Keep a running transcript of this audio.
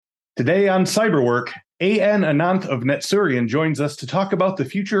Today on Cyberwork, A.N. Ananth of NetSurian joins us to talk about the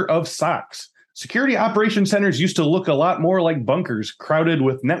future of SOCs. Security operations centers used to look a lot more like bunkers, crowded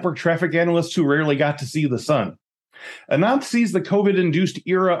with network traffic analysts who rarely got to see the sun. Ananth sees the COVID-induced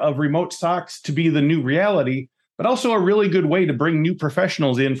era of remote SOCs to be the new reality, but also a really good way to bring new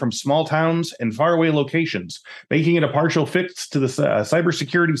professionals in from small towns and faraway locations, making it a partial fix to the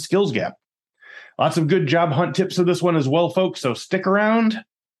cybersecurity skills gap. Lots of good job hunt tips in this one as well, folks, so stick around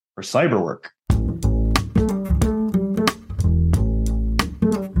for Cyberwork.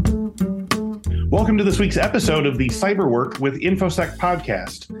 Welcome to this week's episode of the Cyberwork with InfoSec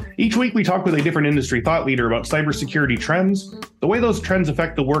podcast. Each week we talk with a different industry thought leader about cybersecurity trends, the way those trends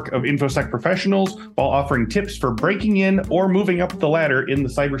affect the work of InfoSec professionals, while offering tips for breaking in or moving up the ladder in the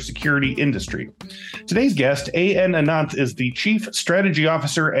cybersecurity industry. Today's guest, A.N. Ananth, is the Chief Strategy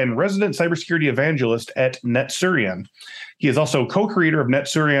Officer and Resident Cybersecurity Evangelist at NetSurian. He is also co-creator of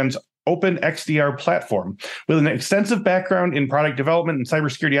NetSurian's Open XDR platform. With an extensive background in product development and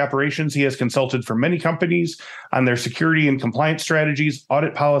cybersecurity operations, he has consulted for many companies on their security and compliance strategies,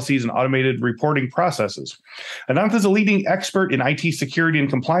 audit policies, and automated reporting processes. Ananth is a leading expert in IT security and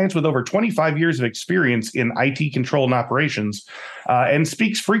compliance with over 25 years of experience in IT control and operations, and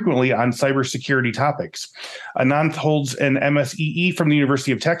speaks frequently on cybersecurity topics. Ananth holds an MSEE from the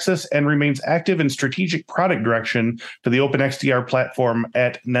University of Texas and remains active in strategic product direction for the Open XDR platform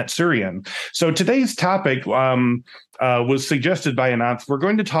at NetSurian. So today's topic was suggested by Ananth. We're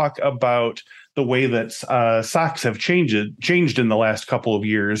going to talk about the way that SOCs have changed in the last couple of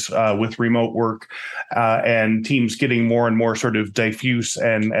years with remote work and teams getting more and more sort of diffuse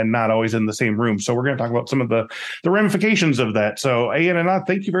and not always in the same room. So we're going to talk about some of the Ramifications of that. So A.N. Ananth,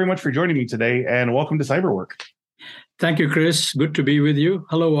 thank you very much for joining me today, and welcome to Cyberwork. Thank you, Chris. Good to be with you.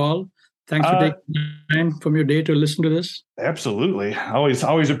 Hello, all. Thanks for taking time from your day to listen to this. Absolutely.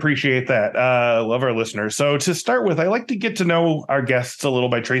 Always appreciate that. Love our listeners. So to start with, I like to get to know our guests a little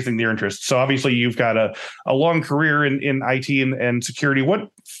by tracing their interests. So obviously you've got a long career in IT and security.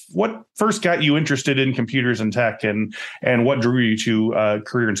 What first got you interested in computers and tech, and what drew you to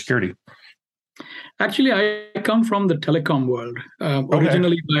career in security? Actually, I come from the telecom world.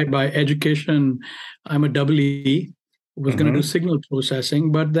 Originally by education, I'm a double E. Was going to do signal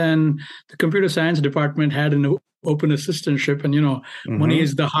processing, but then the computer science department had an open assistantship, and money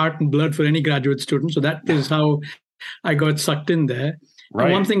is the heart and blood for any graduate student. So that is how I got sucked in there. Right.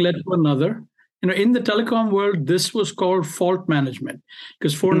 And one thing led to another. In the telecom world, this was called fault management,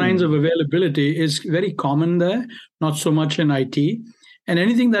 because 4 nines of availability is very common there, not so much in IT. And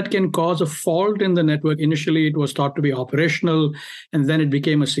anything that can cause a fault in the network, initially it was thought to be operational, and then it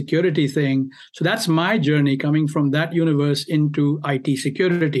became a security thing. So that's my journey coming from that universe into IT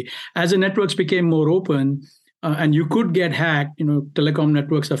security. As the networks became more open, and you could get hacked, telecom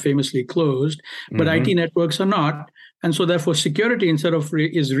networks are famously closed, but IT networks are not. And so therefore security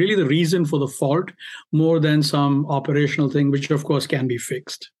is really the reason for the fault more than some operational thing, which of course can be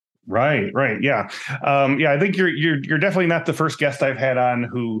fixed. Right. Yeah. I think you're definitely not the first guest I've had on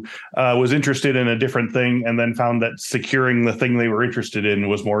who was interested in a different thing and then found that securing the thing they were interested in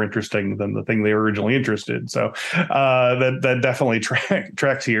was more interesting than the thing they were originally interested in. So that definitely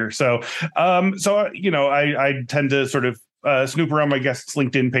tracks here. So I tend to sort of snoop around my guests'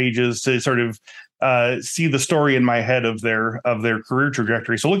 LinkedIn pages to sort of see the story in my head of their career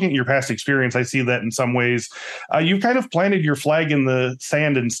trajectory. So looking at your past experience, I see that in some ways you've kind of planted your flag in the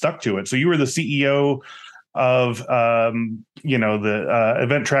sand and stuck to it. So you were the CEO of the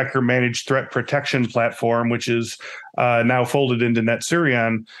Event Tracker Managed Threat Protection platform, which is now folded into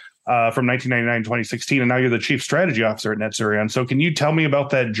NetSurian from 1999 to 2016, and now you're the Chief Strategy Officer at NetSurian. So can you tell me about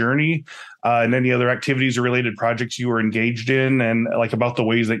that journey and any other activities or related projects you were engaged in, and about the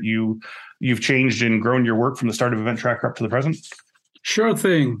ways that you've changed and grown your work from the start of Event Tracker up to the present? Sure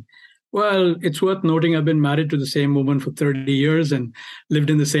thing. Well, it's worth noting I've been married to the same woman for 30 years and lived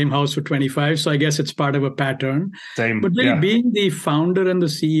in the same house for 25. So I guess it's part of a pattern. Same. But really being the founder and the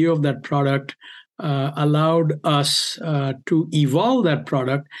CEO of that product allowed us to evolve that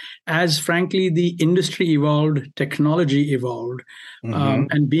product as, frankly, the industry evolved, technology evolved.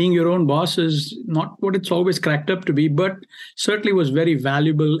 And being your own boss is not what it's always cracked up to be, but certainly was very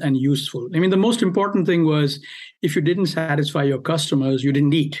valuable and useful. I mean, the most important thing was if you didn't satisfy your customers, you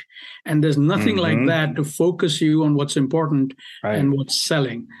didn't eat. And there's nothing like that to focus you on what's important and what's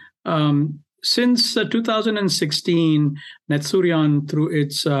selling. Since 2016, NetSurian, through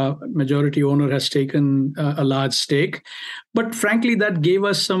its majority owner, has taken a large stake. But frankly, that gave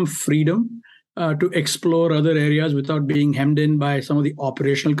us some freedom to explore other areas without being hemmed in by some of the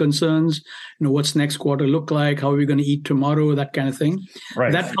operational concerns. What's next quarter look like? How are we going to eat tomorrow? That kind of thing.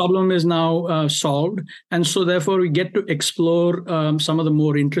 Right. That problem is now solved. And so therefore we get to explore some of the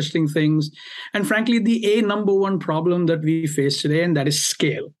more interesting things. And frankly, the number one problem that we face today, and that is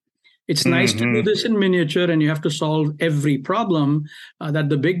scale. It's nice to do this in miniature and you have to solve every problem that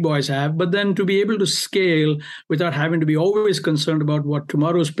the big boys have. But then to be able to scale without having to be always concerned about what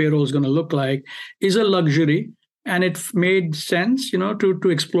tomorrow's payroll is going to look like is a luxury. And it made sense, to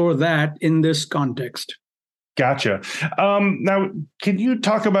explore that in this context. Gotcha. Now, can you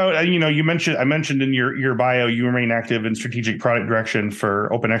talk about, I mentioned in your bio, you remain active in strategic product direction for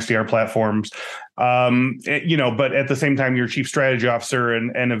OpenXDR platforms. But at the same time, you're chief strategy officer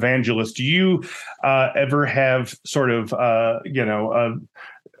and evangelist. Do you ever have sort of,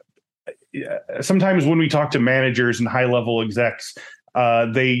 sometimes when we talk to managers and high level execs,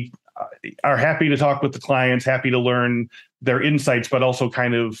 they are happy to talk with the clients, happy to learn their insights, but also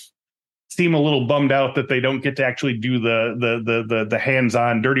kind of seem a little bummed out that they don't get to actually do the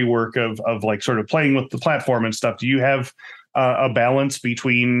hands-on dirty work of like sort of playing with the platform and stuff. Do you have a balance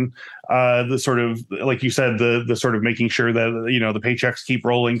between the sort of, like you said, the sort of making sure that, the paychecks keep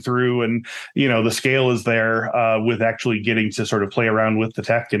rolling through and, the scale is there with actually getting to sort of play around with the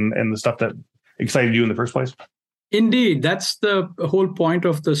tech and the stuff that excited you in the first place? Indeed, that's the whole point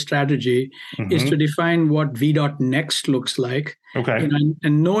of the strategy, is to define what V.Next looks like. Okay.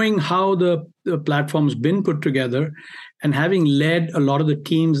 And knowing how the platform's been put together and having led a lot of the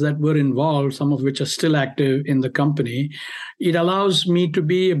teams that were involved, some of which are still active in the company, it allows me to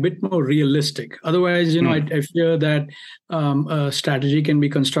be a bit more realistic. Otherwise, I fear that a strategy can be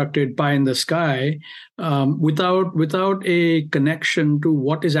constructed pie in the sky without a connection to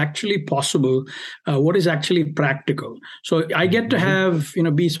what is actually possible, what is actually practical. So I get to have,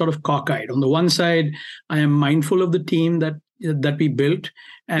 be sort of cockeyed. On the one side, I am mindful of the team that we built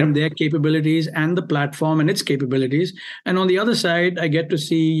and their capabilities and the platform and its capabilities. And on the other side, I get to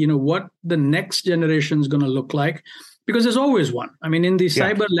see, what the next generation is going to look like, because there's always one. I mean, in the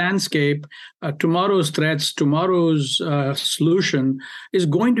cyber landscape, tomorrow's threats, tomorrow's solution is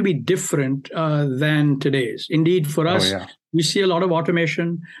going to be different than today's. Indeed, for us, we see a lot of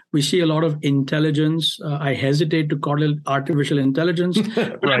automation. We see a lot of intelligence. I hesitate to call it artificial intelligence,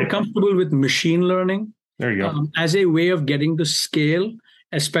 but I'm comfortable with machine learning. There you go. As a way of getting to scale,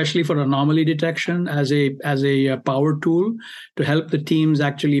 especially for anomaly detection, as a power tool to help the teams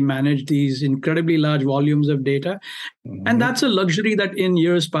actually manage these incredibly large volumes of data. And that's a luxury that in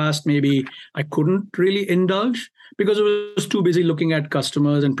years past, maybe I couldn't really indulge because I was too busy looking at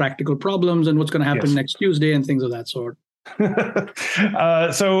customers and practical problems and what's going to happen next Tuesday and things of that sort.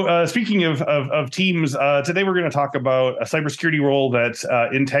 So speaking of teams, today we're going to talk about a cybersecurity role that's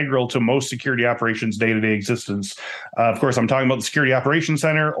integral to most security operations day-to-day existence. Of course, I'm talking about the Security Operations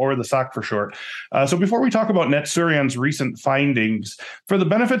Center, or the SOC for short. So before we talk about NetSurion's recent findings, for the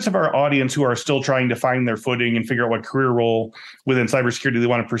benefits of our audience who are still trying to find their footing and figure out what career role within cybersecurity they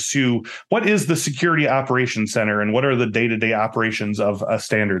want to pursue, what is the Security Operations Center and what are the day-to-day operations of a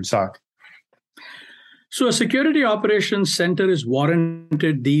standard SOC? So a security operations center is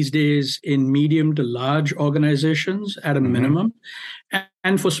warranted these days in medium to large organizations at a minimum.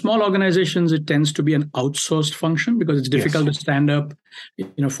 And for small organizations, it tends to be an outsourced function because it's difficult to stand up,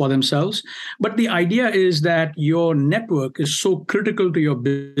 for themselves. But the idea is that your network is so critical to your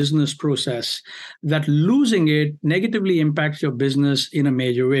business process that losing it negatively impacts your business in a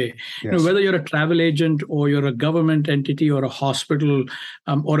major way. Whether you're a travel agent or you're a government entity or a hospital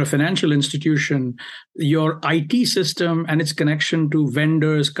or a financial institution, your IT system and its connection to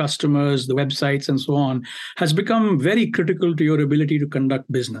vendors, customers, the websites, and so on has become very critical to your ability to conduct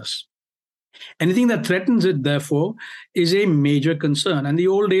business. Anything that threatens it, therefore, is a major concern. And the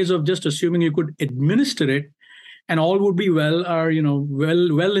old days of just assuming you could administer it and all would be well are,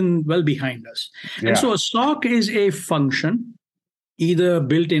 well behind us. And so a SOC is a function either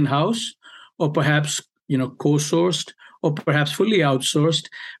built in-house or perhaps, co-sourced or perhaps fully outsourced,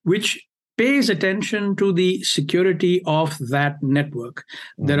 which pays attention to the security of that network.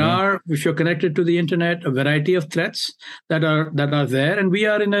 There are, if you're connected to the internet, a variety of threats that are there. And we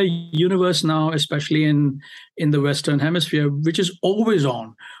are in a universe now, especially in the Western Hemisphere, which is always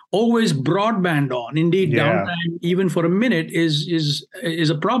on, always broadband on. Indeed, downtime, even for a minute, is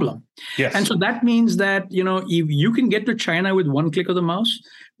a problem. Yes. And so that means that, if you can get to China with one click of the mouse,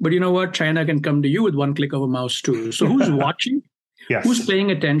 but you know what? China can come to you with one click of a mouse too. So who's watching? Who's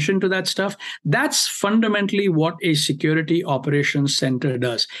paying attention to that stuff? That's fundamentally what a security operations center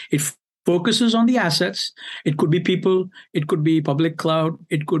does. It focuses on the assets. It could be people, it could be public cloud,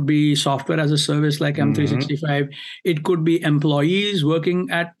 it could be software as a service like M365, it could be employees working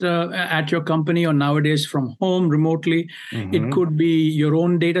at your company or nowadays from home remotely. It could be your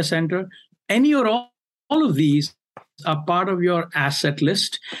own data center. Any or all of these are part of your asset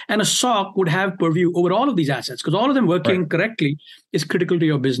list, and a SOC would have purview over all of these assets because all of them working correctly is critical to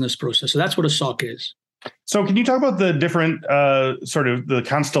your business process. So that's what a SOC is. So can you talk about the different sort of the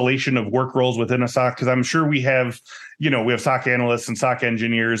constellation of work roles within a SOC? Because I'm sure we have SOC analysts and SOC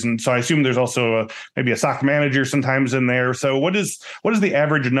engineers. And so I assume there's also maybe a SOC manager sometimes in there. So what is the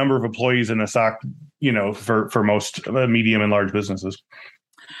average number of employees in a SOC, for most medium and large businesses?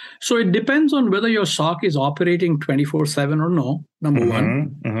 So it depends on whether your SOC is operating 24/7 or no, number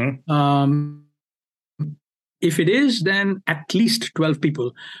one. If it is, then at least 12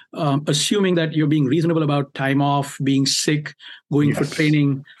 people, assuming that you're being reasonable about time off, being sick, going for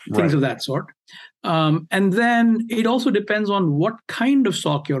training, things of that sort. And then it also depends on what kind of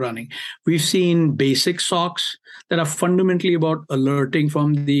SOC you're running. We've seen basic SOCs that are fundamentally about alerting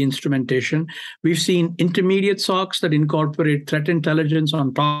from the instrumentation. We've seen intermediate SOCs that incorporate threat intelligence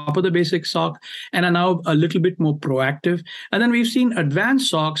on top of the basic SOC and are now a little bit more proactive. And then we've seen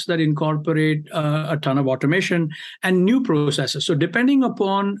advanced SOCs that incorporate a ton of automation and new processes. So depending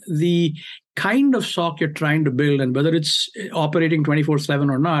upon the kind of SOC you're trying to build and whether it's operating 24/7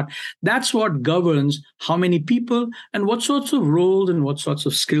 or not, that's what governs how many people and what sorts of roles and what sorts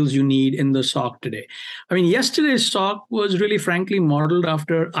of skills you need in the SOC today. I mean, yesterday's SOC was really, frankly, modeled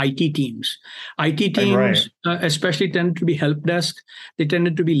after IT teams. IT teams especially tended to be help desk. They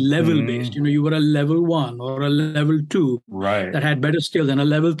tended to be level-based. You were a level 1 or a level 2 that had better skills and a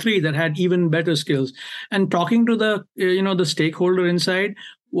level 3 that had even better skills. And talking to the stakeholder inside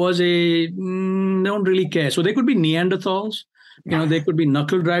was don't really care. So they could be Neanderthals, they could be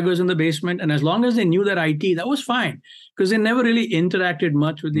knuckle draggers in the basement. And as long as they knew their IT, that was fine because they never really interacted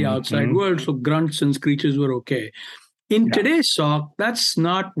much with the outside world. So grunts and screeches were okay. In today's SOC, that's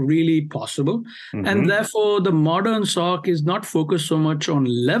not really possible. And therefore, the modern SOC is not focused so much on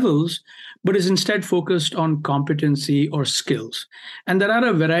levels, but is instead focused on competency or skills. And there are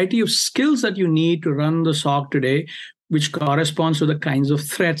a variety of skills that you need to run the SOC today, which corresponds to the kinds of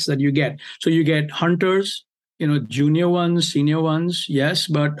threats that you get. So you get hunters, junior ones, senior ones, yes,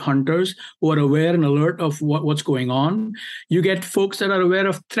 but hunters who are aware and alert of what's going on. You get folks that are aware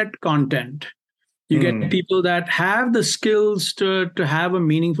of threat content. You get people that have the skills to have a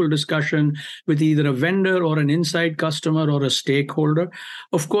meaningful discussion with either a vendor or an inside customer or a stakeholder.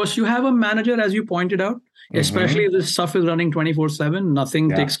 Of course, you have a manager, as you pointed out, especially if this stuff is running 24/7, nothing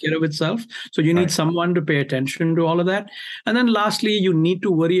takes care of itself. So you need someone to pay attention to all of that. And then lastly, you need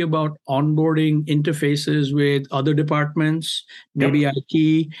to worry about onboarding interfaces with other departments, maybe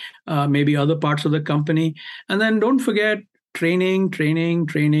IT, maybe other parts of the company. And then don't forget training.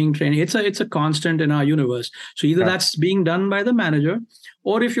 It's a constant in our universe. So either that's being done by the manager,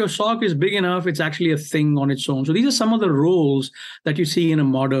 or if your SOC is big enough, it's actually a thing on its own. So these are some of the roles that you see in a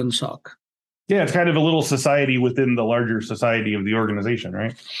modern SOC. Yeah, it's kind of a little society within the larger society of the organization,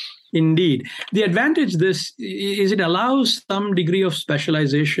 right? Indeed. The advantage this is it allows some degree of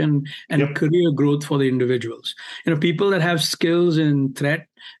specialization and career growth for the individuals. People that have skills in threat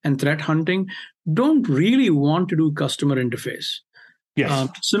and threat hunting don't really want to do customer interface. Yes.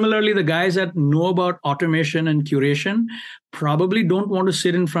 Similarly, the guys that know about automation and curation probably don't want to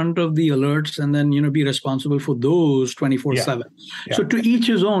sit in front of the alerts and then be responsible for those 24/7. So to each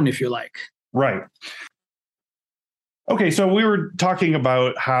his own, if you like. Right. Okay, so we were talking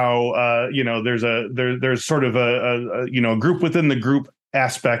about how there's sort of a group within the group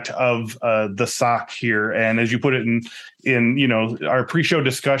aspect of the SOC here, and as you put it in our pre-show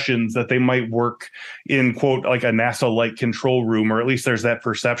discussions, that they might work in quote like a NASA-like control room, or at least there's that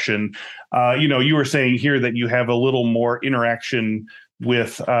perception. You were saying here that you have a little more interaction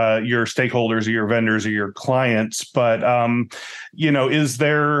with your stakeholders or your vendors or your clients, but is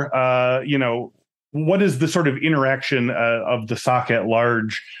there what is the sort of interaction of the SOC at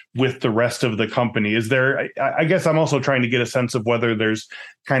large with the rest of the company? Is there, I guess I'm also trying to get a sense of whether there's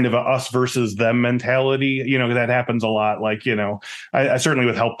kind of a us versus them mentality, that happens a lot. Like, I certainly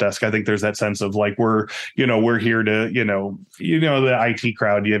with Help Desk, I think there's that sense of like, we're here to, the IT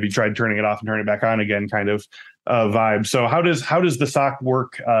crowd, have you tried turning it off and turning it back on again kind of vibe. So how does the SOC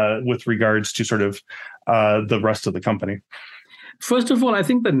work with regards to sort of the rest of the company? First of all, I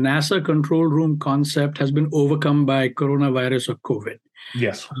think the NASA control room concept has been overcome by coronavirus or COVID.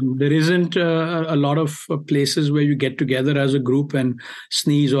 Yes. There isn't a lot of places where you get together as a group and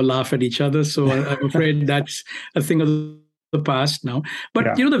sneeze or laugh at each other. So I'm afraid that's a thing of the past now.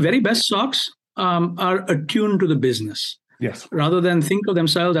 But the very best SOCs are attuned to the business. Yes. Rather than think of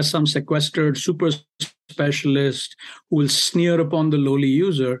themselves as some sequestered super specialist who will sneer upon the lowly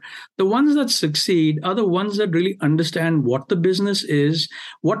user, the ones that succeed are the ones that really understand what the business is,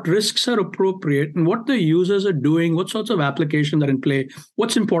 what risks are appropriate, and what the users are doing, what sorts of applications are in play,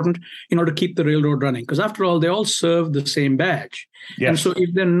 what's important in order to keep the railroad running. Because after all, they all serve the same badge. Yes. And so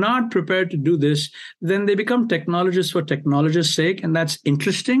if they're not prepared to do this, then they become technologists for technologists' sake, and that's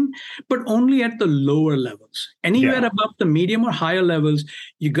interesting, but only at the lower levels. Anywhere above the medium or higher levels,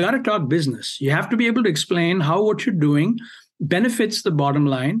 you got to talk business. You have to be able to explain how what you're doing benefits the bottom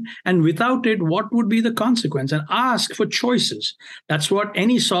line, and without it, what would be the consequence, and ask for choices. That's what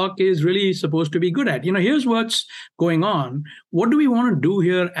any SOC is really supposed to be good at. Here's what's going on. What do we want to do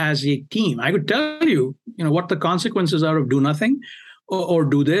here as a team? I could tell you, what the consequences are of do nothing, or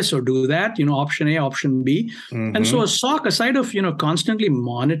do this or do that, option A, option B. Mm-hmm. And so a SOC, aside of, constantly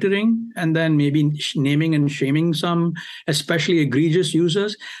monitoring and then maybe naming and shaming some especially egregious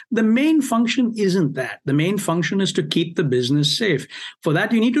users, the main function isn't that. The main function is to keep the business safe. For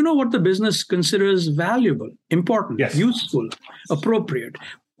that, you need to know what the business considers valuable, important, useful, appropriate.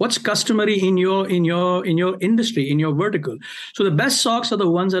 What's customary in your industry, in your vertical. So the best SOCs are the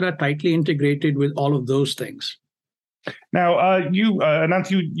ones that are tightly integrated with all of those things. Now,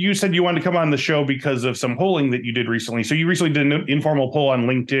 you said you wanted to come on the show because of some polling that you did recently. So you recently did an informal poll on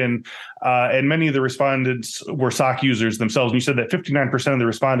LinkedIn, and many of the respondents were SOC users themselves. And you said that 59% of the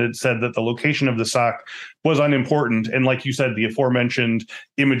respondents said that the location of the SOC was unimportant. And like you said, the aforementioned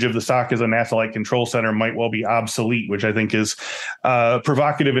image of the SOC as a NASA-like control center might well be obsolete, which I think is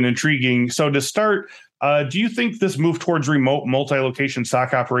provocative and intriguing. So to start, do you think this move towards remote multi-location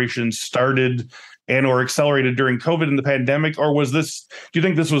SOC operations started and or accelerated during COVID and the pandemic, or do you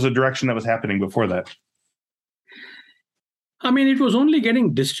think this was a direction that was happening before that? I mean, it was only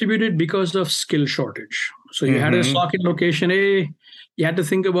getting distributed because of skill shortage. So you had a SOC in location A, you had to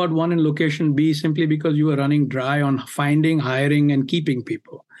think about one in location B simply because you were running dry on finding, hiring, and keeping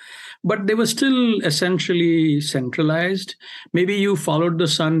people. But they were still essentially centralized. Maybe you followed the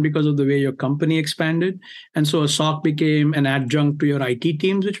sun because of the way your company expanded. And so a SOC became an adjunct to your IT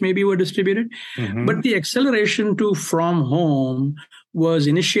teams, which maybe were distributed. Mm-hmm. But the acceleration to from home was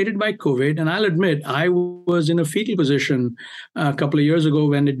initiated by COVID. And I'll admit, I was in a fetal position a couple of years ago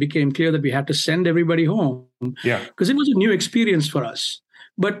when it became clear that we had to send everybody home. Yeah, because it was a new experience for us.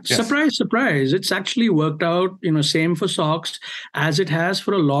 But surprise, surprise, it's actually worked out, same for SOCs as it has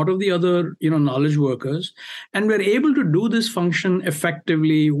for a lot of the other, knowledge workers. And we're able to do this function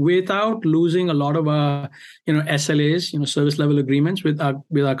effectively without losing a lot of our, SLAs, service level agreements with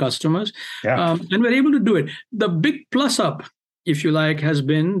our customers. Yeah. And we're able to do it. The big plus up, if you like, has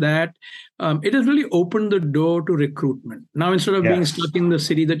been that it has really opened the door to recruitment. Now, instead of being stuck in the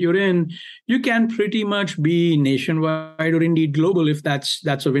city that you're in, you can pretty much be nationwide or indeed global if that's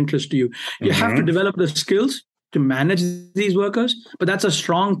of interest to you. You have to develop the skills to manage these workers, but that's a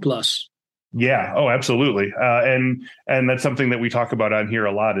strong plus. Yeah. Oh, absolutely. And that's something that we talk about on here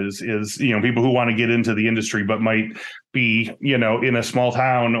a lot is people who want to get into the industry but might be, in a small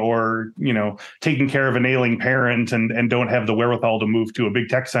town or, taking care of an ailing parent and don't have the wherewithal to move to a big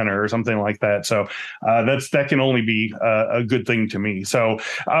tech center or something like that. So that can only be a good thing to me. So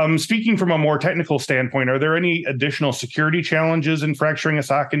speaking from a more technical standpoint, are there any additional security challenges in fracturing a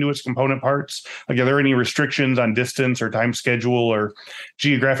SOC into its component parts? Like, are there any restrictions on distance or time schedule or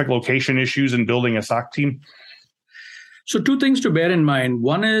geographic location issues in building a SOC team? So 2 things to bear in mind.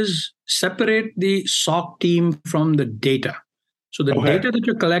 One is separate the SOC team from the data. So the data that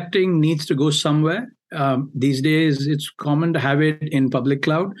you're collecting needs to go somewhere. These days, it's common to have it in public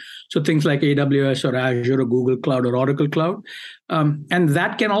cloud. So things like AWS or Azure or Google Cloud or Oracle Cloud. And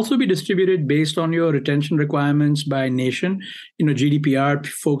that can also be distributed based on your retention requirements by nation. GDPR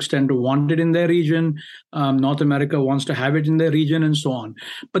folks tend to want it in their region. North America wants to have it in their region and so on.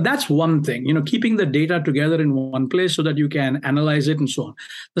 But that's one thing, keeping the data together in one place so that you can analyze it and so on.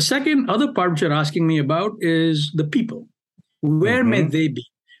 The second other part which you're asking me about is the people. Where may they be?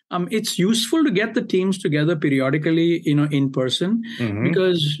 It's useful to get the teams together periodically, in person,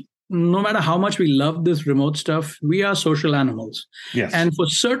 because no matter how much we love this remote stuff, we are social animals. Yes. And for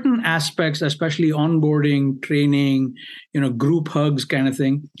certain aspects, especially onboarding, training, group hugs kind of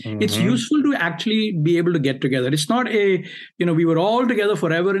thing, it's useful to actually be able to get together. It's not we were all together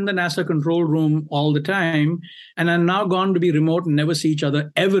forever in the NASA control room all the time and are now gone to be remote and never see each other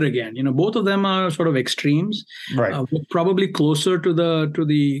ever again. Both of them are sort of extremes, right? Probably closer to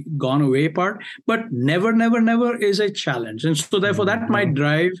the gone away part, but never is a challenge. And so therefore that might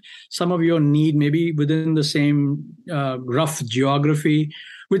drive some of your need maybe within the same rough geography,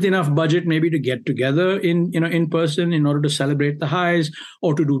 with enough budget maybe to get together in person in order to celebrate the highs,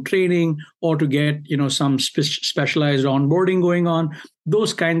 or to do training, or to get some specialized onboarding going on.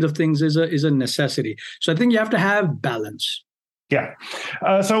 Those kinds of things is a necessity. So I think you have to have balance. Yeah.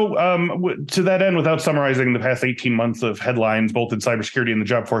 To that end, without summarizing the past 18 months of headlines, both in cybersecurity and the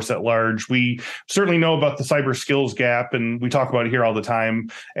job force at large, we certainly know about the cyber skills gap, and we talk about it here all the time.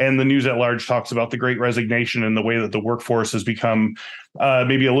 And the news at large talks about the Great Resignation and the way that the workforce has become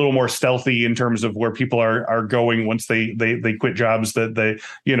maybe a little more stealthy in terms of where people are going once they quit jobs that they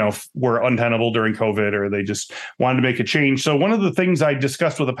were untenable during COVID, or they just wanted to make a change. So one of the things I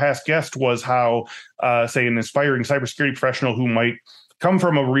discussed with a past guest was how, say, an aspiring cybersecurity professional who might come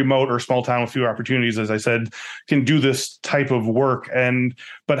from a remote or small town with fewer opportunities, as I said, can do this type of work,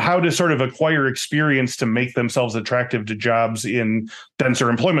 but how to sort of acquire experience to make themselves attractive to jobs in denser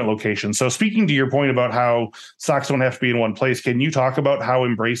employment locations. So speaking to your point about how SOCs don't have to be in one place, can you talk about how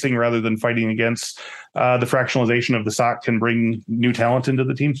embracing rather than fighting against the fractionalization of the SOC can bring new talent into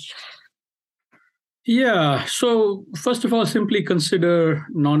the team? Yeah. So first of all, simply consider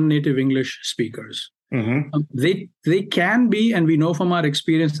non-native English speakers. Mm-hmm. They can be, and we know from our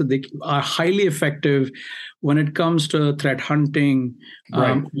experience that they are highly effective when it comes to threat hunting,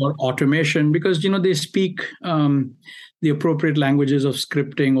 right, or automation, because they speak the appropriate languages of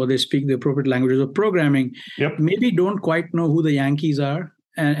scripting, or they speak the appropriate languages of programming. Yep. Maybe don't quite know who the Yankees are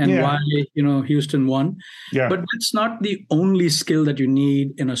and why Houston won. Yeah. But that's not the only skill that you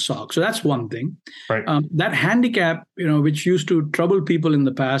need in a SOC. So that's one thing. Right. That handicap, which used to trouble people in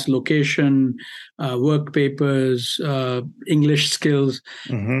the past, location, work papers, English skills,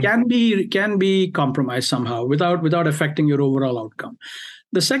 mm-hmm, can be compromised somehow without affecting your overall outcome.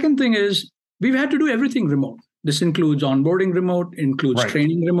 The second thing is we've had to do everything remote. This includes onboarding remote, includes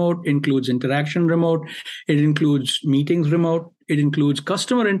training remote, includes interaction remote, it includes meetings remote, it includes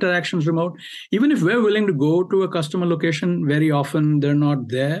customer interactions remote. Even if we're willing to go to a customer location, very often they're not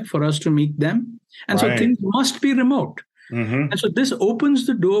there for us to meet them. And so things must be remote. Mm-hmm. And so this opens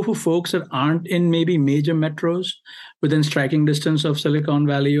the door for folks that aren't in maybe major metros within striking distance of Silicon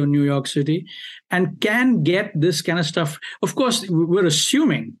Valley or New York City, and can get this kind of stuff. Of course, we're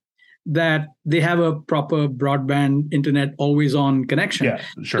assuming that they have a proper broadband internet always on connection. Yeah,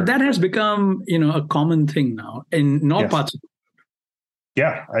 sure. But that has become, a common thing now in all parts of the world.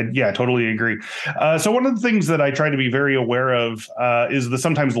 Yeah, I totally agree. So one of the things that I try to be very aware of is the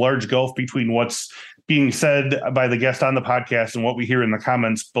sometimes large gulf between what's being said by the guest on the podcast and what we hear in the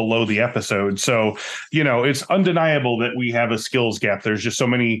comments below the episode. So, it's undeniable that we have a skills gap. There's just so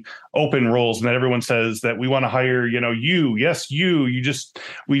many open roles, and that everyone says that we want to hire, you, yes, we just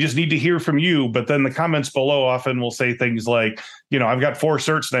need to hear from you. But then the comments below often will say things like, I've got 4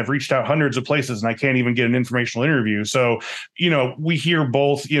 certs and I've reached out hundreds of places and I can't even get an informational interview. So, we hear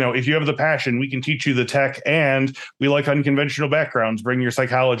both, if you have the passion, we can teach you the tech, and we like unconventional backgrounds. Bring your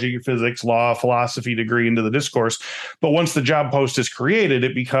psychology, your physics, law, philosophy degree into the discourse. But once the job post is created,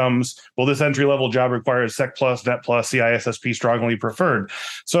 it becomes, well, this entry-level job requires Sec Plus, Net Plus, CISSP strongly preferred.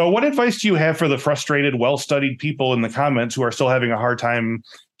 So what advice do you have for the frustrated, well-studied people in the comments who are still having a hard time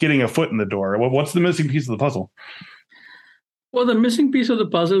getting a foot in the door? What's the missing piece of the puzzle? Well, the missing piece of the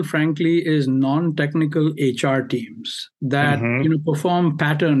puzzle, frankly, is non-technical HR teams that perform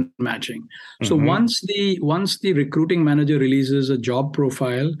pattern matching. So once the recruiting manager releases a job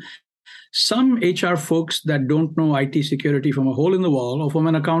profile, some HR folks that don't know IT security from a hole in the wall, or from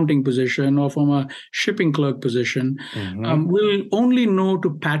an accounting position, or from a shipping clerk position, will only know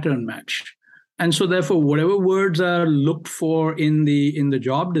to pattern match. And so therefore, whatever words are looked for in the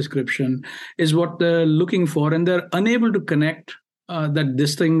job description is what they're looking for, and they're unable to connect that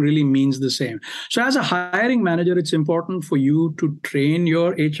this thing really means the same. So as a hiring manager, it's important for you to train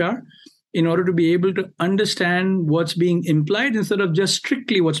your HR in order to be able to understand what's being implied instead of just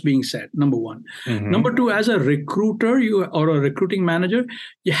strictly what's being said, number one. Number two, as a recruiter or a recruiting manager,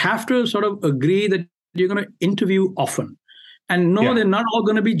 you have to sort of agree that you're going to interview often. And no, they're not all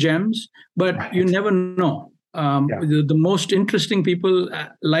going to be gems, but you never know. The most interesting people,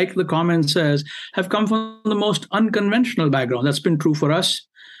 like the comment says, have come from the most unconventional background. That's been true for us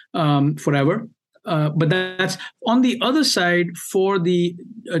forever. But that's on the other side for the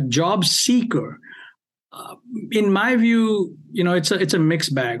job seeker. In my view, it's a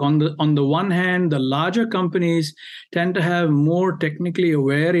mixed bag. On the one hand, the larger companies tend to have more technically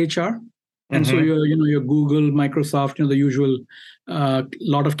aware HR. And so your Google, Microsoft, the usual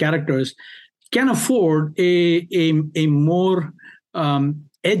lot of characters can afford a more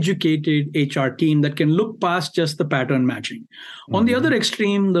educated HR team that can look past just the pattern matching. On the other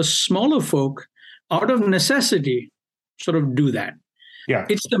extreme, the smaller folk, out of necessity, sort of do that. Yeah.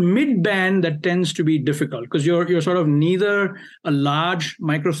 It's the mid band that tends to be difficult because you're sort of neither a large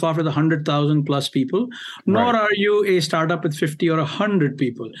Microsoft with 100,000 plus people, nor are you a startup with 50 or 100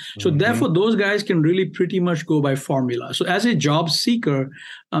 people. So therefore, those guys can really pretty much go by formula. So as a job seeker,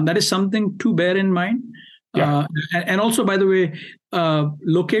 that is something to bear in mind. Yeah. And also, by the way,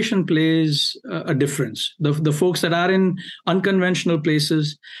 location plays a difference. The folks that are in unconventional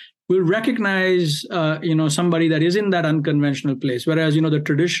places will recognize, somebody that is in that unconventional place. Whereas, the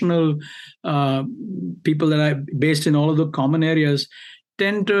traditional people that are based in all of the common areas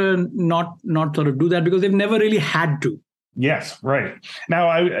tend to not sort of do that because they've never really had to. Yes, right. Now,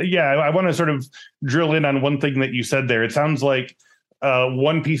 I want to sort of drill in on one thing that you said there. It sounds like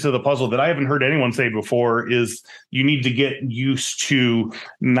one piece of the puzzle that I haven't heard anyone say before is you need to get used to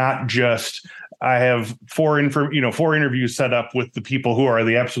not just I have four interviews set up with the people who are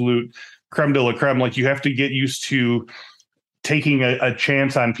the absolute creme de la creme. Like you have to get used to taking a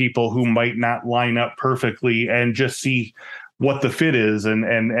chance on people who might not line up perfectly and just see what the fit is. And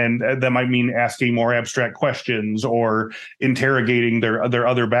that might mean asking more abstract questions or interrogating their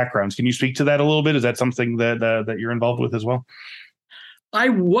other backgrounds. Can you speak to that a little bit? Is that something that you're involved with as well? I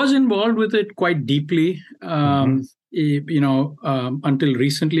was involved with it quite deeply. Until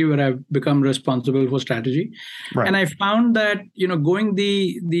recently, where I've become responsible for strategy. Right. And I found that, going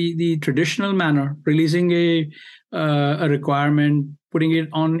the traditional manner, releasing a requirement, putting it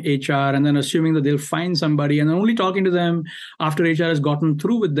on HR, and then assuming that they'll find somebody, and then only talking to them after HR has gotten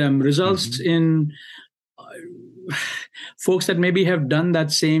through with them results in folks that maybe have done that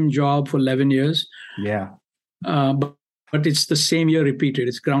same job for 11 years. Yeah. But it's the same year repeated.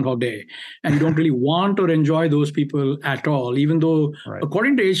 It's Groundhog Day. And you don't really want or enjoy those people at all, even though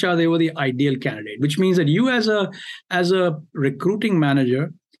according to HR, they were the ideal candidate, which means that you as a recruiting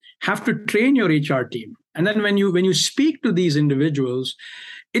manager have to train your HR team. And then when you speak to these individuals,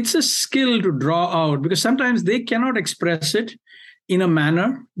 it's a skill to draw out because sometimes they cannot express it in a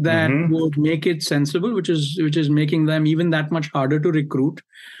manner that would make it sensible, which is making them even that much harder to recruit.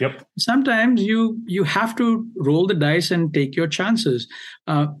 Yep. Sometimes you have to roll the dice and take your chances.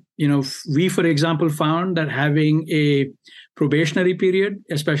 We, for example, found that having a probationary period,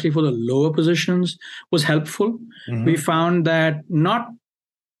 especially for the lower positions, was helpful. We found that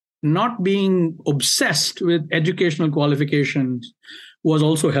not being obsessed with educational qualifications was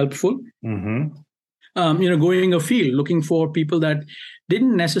also helpful. Going afield, looking for people that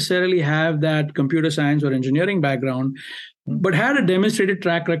didn't necessarily have that computer science or engineering background, but had a demonstrated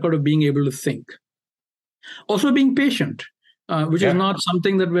track record of being able to think. Also being patient, which is not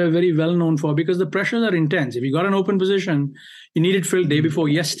something that we're very well known for because the pressures are intense. If you got an open position, you need it filled day before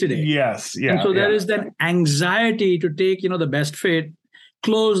yesterday. Yes. Yeah. And so there is that anxiety to take, the best fit,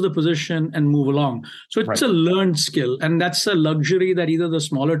 close the position and move along. So it's a learned skill. And that's a luxury that either the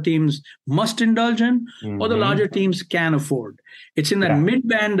smaller teams must indulge in or the larger teams can afford. It's in that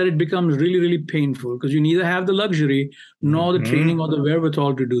mid-band that it becomes really, really painful because you neither have the luxury nor the training or the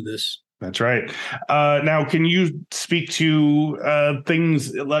wherewithal to do this. That's right. Now, can you speak to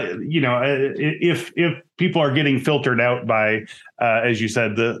things like, if people are getting filtered out by, as you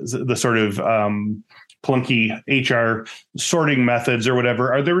said, the sort of clunky HR sorting methods or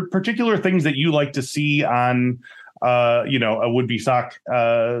whatever, are there particular things that you like to see on, a would-be SOC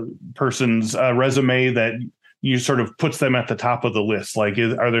person's resume that you sort of puts them at the top of the list? Like,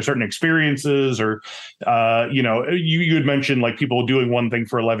 are there certain experiences or, you had mentioned like people doing one thing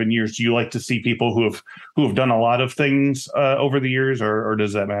for 11 years. Do you like to see people who have done a lot of things over the years or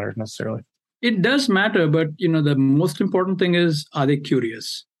does that matter necessarily? It does matter, but, the most important thing is, are they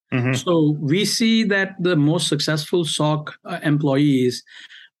curious? So we see that the most successful SOC employees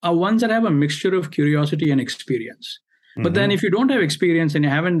are ones that have a mixture of curiosity and experience. But then if you don't have experience and you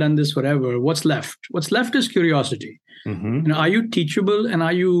haven't done this forever, what's left? What's left is curiosity. Are you teachable and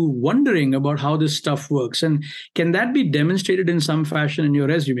are you wondering about how this stuff works? And can that be demonstrated in some fashion in your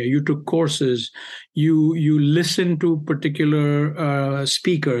resume? You took courses, you listened to particular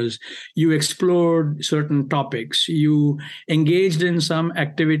speakers, you explored certain topics, you engaged in some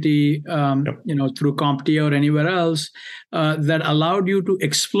activity, through CompTIA or anywhere else that allowed you to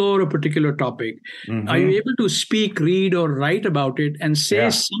explore a particular topic. Are you able to speak, read, or write about it and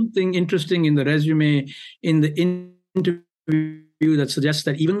say something interesting in the resume, in the interview that suggests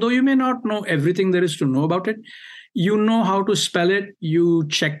that even though you may not know everything there is to know about it, you know how to spell it, you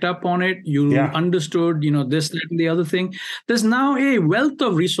checked up on it, you understood, this, that, and the other thing. There's now a wealth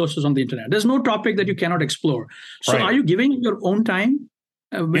of resources on the internet. There's no topic that you cannot explore. So are you giving your own time?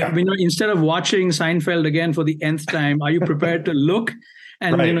 Instead of watching Seinfeld again for the nth time, are you prepared to look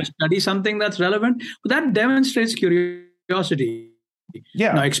and study something that's relevant? Well, that demonstrates curiosity.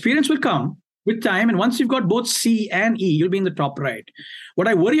 Yeah. Now, experience will come with time, and once you've got both C and E, you'll be in the top right. What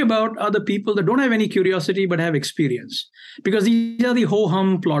I worry about are the people that don't have any curiosity but have experience, because these are the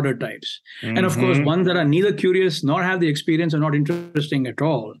ho-hum plodder types. Mm-hmm. And of course, ones that are neither curious nor have the experience are not interesting at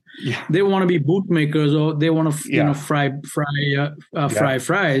all. Yeah. They want to be boot makers, or they want to fry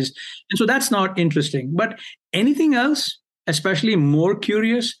fries, and so that's not interesting. But anything else, especially more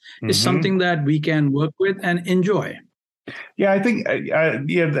curious, is something that we can work with and enjoy. Yeah, I think,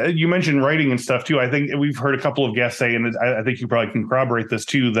 you mentioned writing and stuff too. I think we've heard a couple of guests say, and I think you probably can corroborate this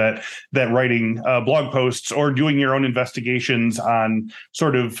too, that writing blog posts or doing your own investigations on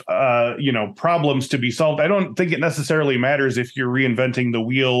sort of, problems to be solved. I don't think it necessarily matters if you're reinventing the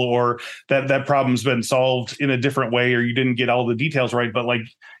wheel or that problem's been solved in a different way or you didn't get all the details right. But like,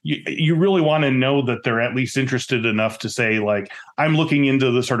 you really want to know that they're at least interested enough to say, like, I'm looking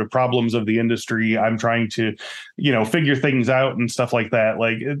into the sort of problems of the industry. I'm trying to, figure things out and stuff like that.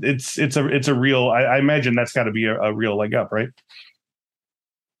 Like it's a real, I imagine that's got to be a real leg up, right?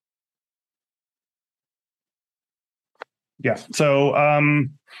 Yeah. So,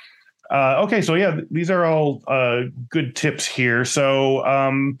 okay. So yeah, these are all good tips here. So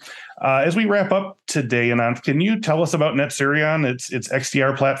as we wrap up today, Anant, can you tell us about NetSurion, its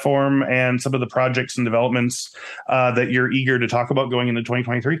XDR platform, and some of the projects and developments that you're eager to talk about going into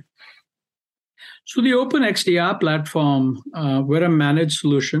 2023? So the Open XDR platform, we're a managed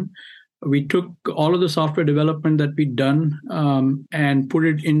solution. We took all of the software development that we'd done and put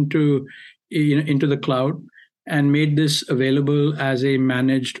it into the cloud and made this available as a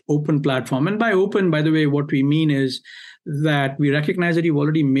managed open platform. And by open, by the way, what we mean is that we recognize that you've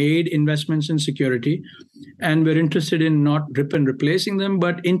already made investments in security, and we're interested in not rip and replacing them,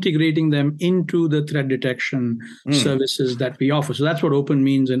 but integrating them into the threat detection services that we offer. So that's what open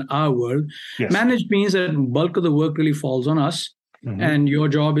means in our world. Yes. Managed means that the bulk of the work really falls on us. Mm-hmm. And your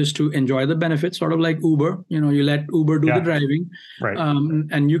job is to enjoy the benefits, sort of like Uber. You let Uber do the driving, right?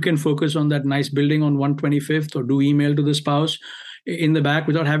 And you can focus on that nice building on 125th or do email to the spouse in the back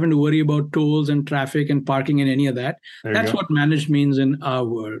without having to worry about tolls and traffic and parking and any of that. That's what managed means in our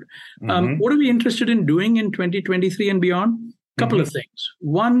world. What are we interested in doing in 2023 and beyond? Couple of things.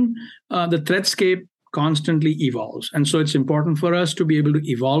 One, the threatscape constantly evolves. And so it's important for us to be able to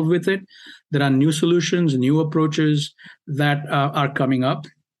evolve with it. There are new solutions, new approaches that are coming up.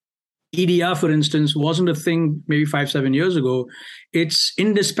 EDR, for instance, wasn't a thing maybe 5-7 years ago. It's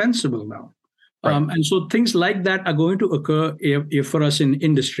indispensable now. Right. And so things like that are going to occur if for us in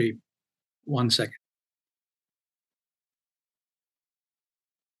industry. One second.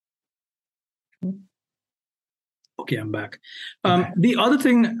 Okay, I'm back. The other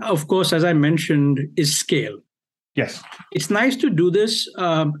thing, of course, as I mentioned, is scale. Yes. It's nice to do this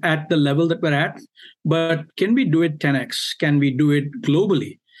at the level that we're at, but can we do it 10x? Can we do it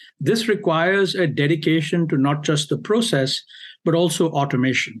globally? This requires a dedication to not just the process, but also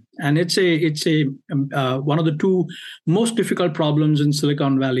automation. And it's one of the two most difficult problems in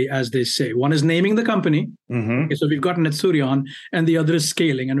Silicon Valley, as they say. One is naming the company. Mm-hmm. Okay, so we've got NetSurion, and the other is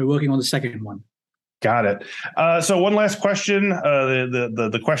scaling, and we're working on the second one. Got it. So one last question.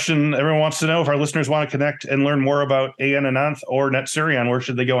 The question everyone wants to know, if our listeners want to connect and learn more about AN Ananth or NetSurion, where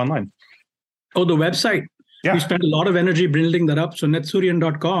should they go online? Oh, the website. Yeah. We spent a lot of energy building that up. So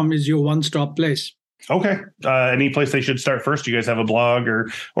netsurion.com is your one-stop place. Okay. Any place they should start first? Do you guys have a blog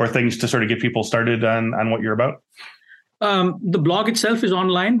or things to sort of get people started on what you're about? The blog itself is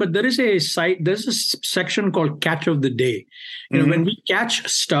online, but there is a site, there's a section called Catch of the Day. When we catch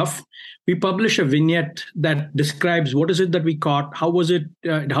stuff, we publish a vignette that describes what is it that we caught, how was it,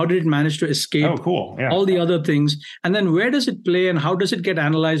 how did it manage to escape, all the other things, and then where does it play and how does it get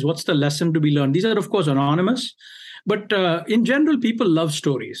analyzed, what's the lesson to be learned. These are, of course, anonymous, but in general, people love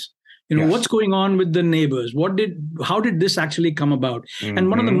stories. What's going on with the neighbors? How did this actually come about? Mm-hmm. And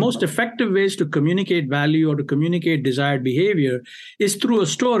one of the most effective ways to communicate value or to communicate desired behavior is through a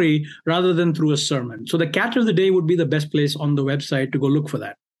story rather than through a sermon. So the Catch of the Day would be the best place on the website to go look for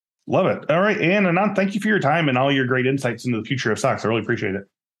that. Love it. All right, Ann, Anant, thank you for your time and all your great insights into the future of SOX. I really appreciate it.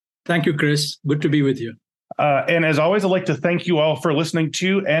 Thank you, Chris. Good to be with you. And as always, I'd like to thank you all for listening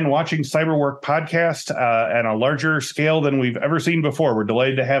to and watching CyberWork podcast at a larger scale than we've ever seen before. We're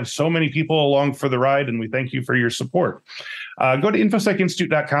delighted to have so many people along for the ride, and we thank you for your support. Go to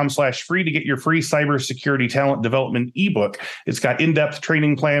infosecinstitute.com/free to get your free cybersecurity talent development ebook. It's got in-depth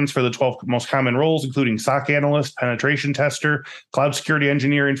training plans for the 12 most common roles, including SOC analyst, penetration tester, cloud security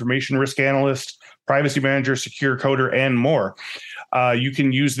engineer, information risk analyst, privacy manager, secure coder, and more. You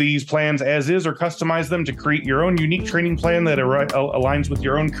can use these plans as is or customize them to create your own unique training plan that aligns with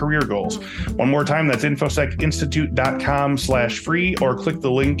your own career goals. One more time, that's infosecinstitute.com/free, or click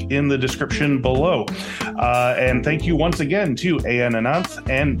the link in the description below. And thank you once again to Ayan Ananth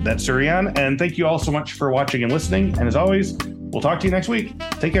and that's Suryan. And thank you all so much for watching and listening. And as always, we'll talk to you next week.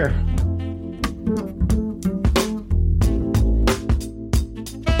 Take care.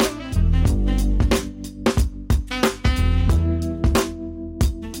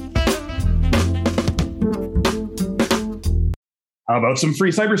 How about some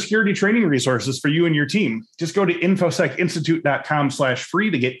free cybersecurity training resources for you and your team? Just go to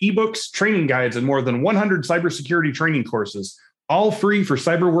infosecinstitute.com/free to get ebooks, training guides, and more than 100 cybersecurity training courses, all free for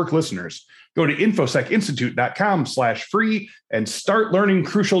CyberWork listeners. Go to infosecinstitute.com/free and start learning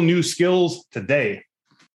crucial new skills today.